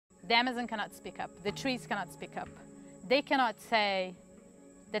The Amazon cannot speak up. The trees cannot speak up. They cannot say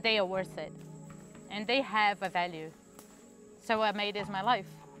that they are worth it. And they have a value. So I made this my life.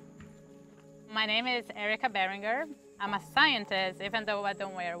 My name is Erika. I'm a scientist, even though I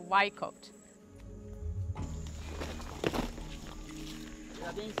don't wear a white coat.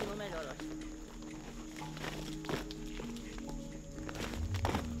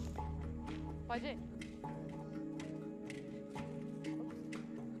 Pode ir.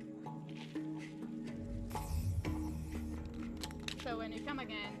 So when you come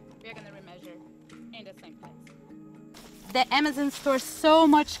again, we're going to remeasure in the same place. The Amazon stores so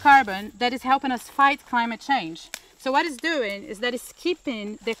much carbon that is helping us fight climate change. So what it's doing is that it's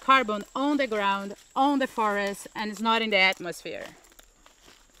keeping the carbon on the ground, on the forest, and it's not in the atmosphere.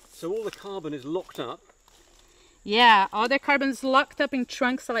 So all the carbon is locked up? Yeah, all the carbon is locked up in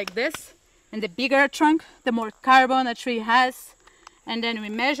trunks like this. And the bigger a trunk, the more carbon a tree has. And then we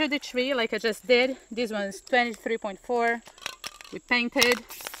measure the tree like I just did. This one is 23.4. We painted.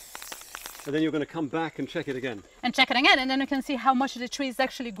 And then you're going to come back and check it again. And check it again, and then you can see how much the tree is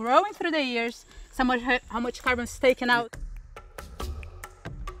actually growing through the years, how much carbon is taken out.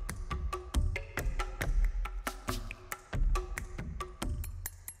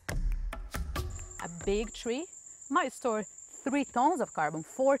 A big tree might store 3 tons of carbon,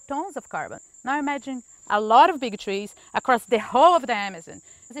 4 tons of carbon. Now imagine a lot of big trees across the whole of the Amazon.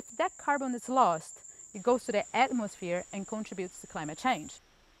 As if that carbon is lost, it goes to the atmosphere and contributes to climate change.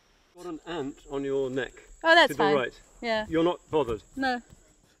 Got an ant on your neck. Oh, that's to fine. the right. Yeah. You're not bothered? No.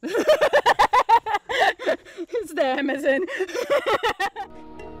 It's the Amazon.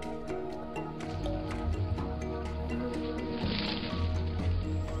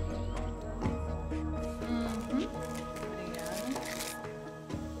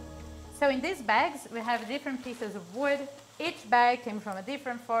 So in these bags, we have different pieces of wood. Each bag came from a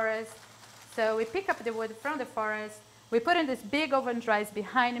different forest. So we pick up the wood from the forest. We put in this big oven dries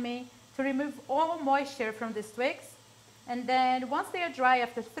behind me to remove all moisture from these twigs. And then once they are dry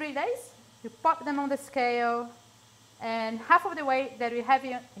after 3 days, you pop them on the scale. And half of the weight that we have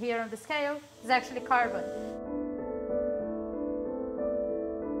here on the scale is actually carbon.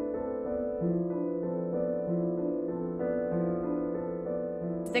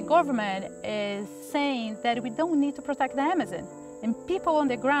 The government is saying that we don't need to protect the Amazon. And people on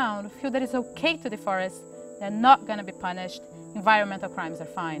the ground feel that it's okay to deforest. They're not going to be punished. Environmental crimes are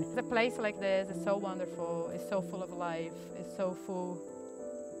fine. A place like this is so wonderful. It's so full of life. It's so full.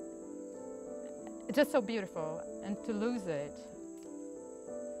 It's just so beautiful. And to lose it,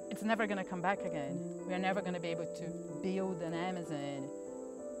 it's never going to come back again. We are never going to be able to build an Amazon.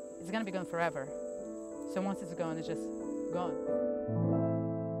 It's going to be gone forever. So once it's gone, it's just gone.